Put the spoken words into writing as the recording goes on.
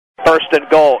First and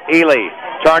goal. Ely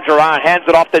turns around, hands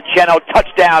it off to Geno.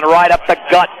 Touchdown right up the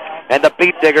gut. And the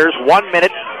Beetdiggers, 1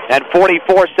 minute and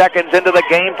 44 seconds into the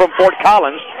game from Fort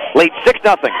Collins, lead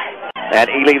 6-0. And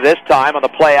Ely this time on the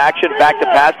play action, back to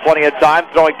pass, plenty of time,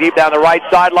 throwing deep down the right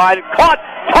sideline. Caught!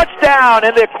 Touchdown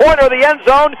in the corner of the end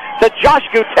zone to Josh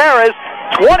Gutierrez.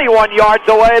 21 yards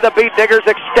away, the Beetdiggers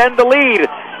extend the lead.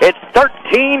 It's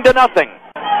 13-0.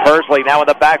 Pursley now in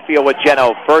the backfield with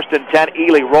Geno. First and 10,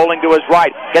 Ely rolling to his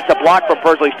right. Gets a block from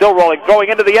Pursley, still rolling, going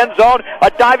into the end zone.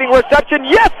 A diving reception,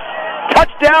 yes!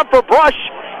 Touchdown for Brush,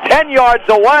 10 yards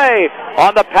away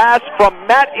on the pass from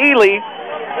Matt Ely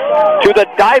to the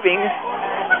diving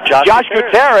Josh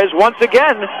Gutierrez once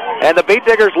again. And the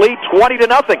Beetdiggers lead 20-0.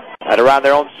 At around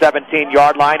their own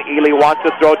 17-yard line, Ely wants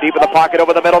to throw deep in the pocket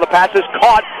over the middle. The pass is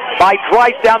caught by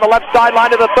Grice down the left sideline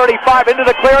to the 35, into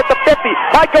the clear at the 50.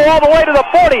 Might go all the way to the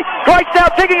 40. Grice now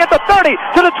digging at the 30,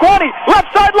 to the 20, left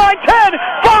sideline 10,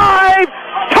 5,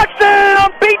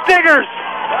 touchdown Beetdiggers!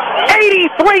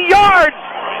 83 yards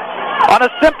on a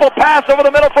simple pass over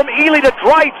the middle from Ely to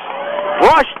Grice.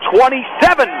 Brush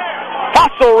 27,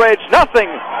 Fossil Ridge nothing.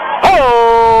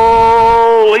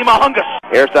 Holy mahungus!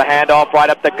 Here's the handoff right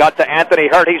up the gut to Anthony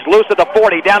Hurt. He's loose at the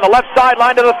 40, down the left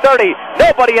sideline to the 30.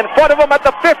 Nobody in front of him at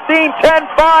the 15, 10,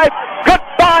 5.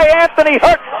 Goodbye, Anthony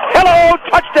Hurt. Hello,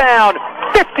 touchdown.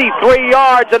 53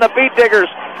 yards, and the Beetdiggers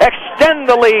extend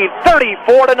the lead,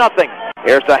 34-0.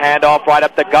 Here's the handoff right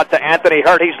up the gut to Anthony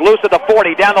Hurt. He's loose at the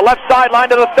 40, down the left sideline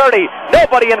to the 30.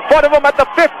 Nobody in front of him at the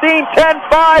 15, 10,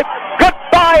 5.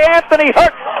 Goodbye, Anthony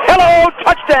Hurt. Hello,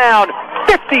 touchdown.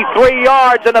 53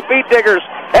 yards, and the Beetdiggers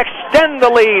extend the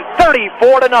lead,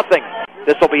 34-0.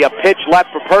 This will be a pitch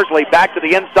left for Pursley, back to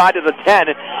the inside to the 10.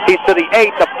 He's to the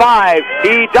 8, the 5.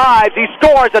 He dives, he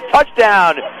scores a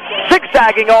touchdown.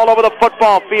 Zigzagging all over the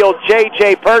football field,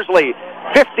 J.J. Pursley.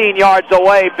 15 yards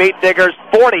away, Beetdiggers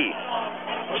 40.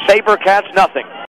 Sabercats nothing.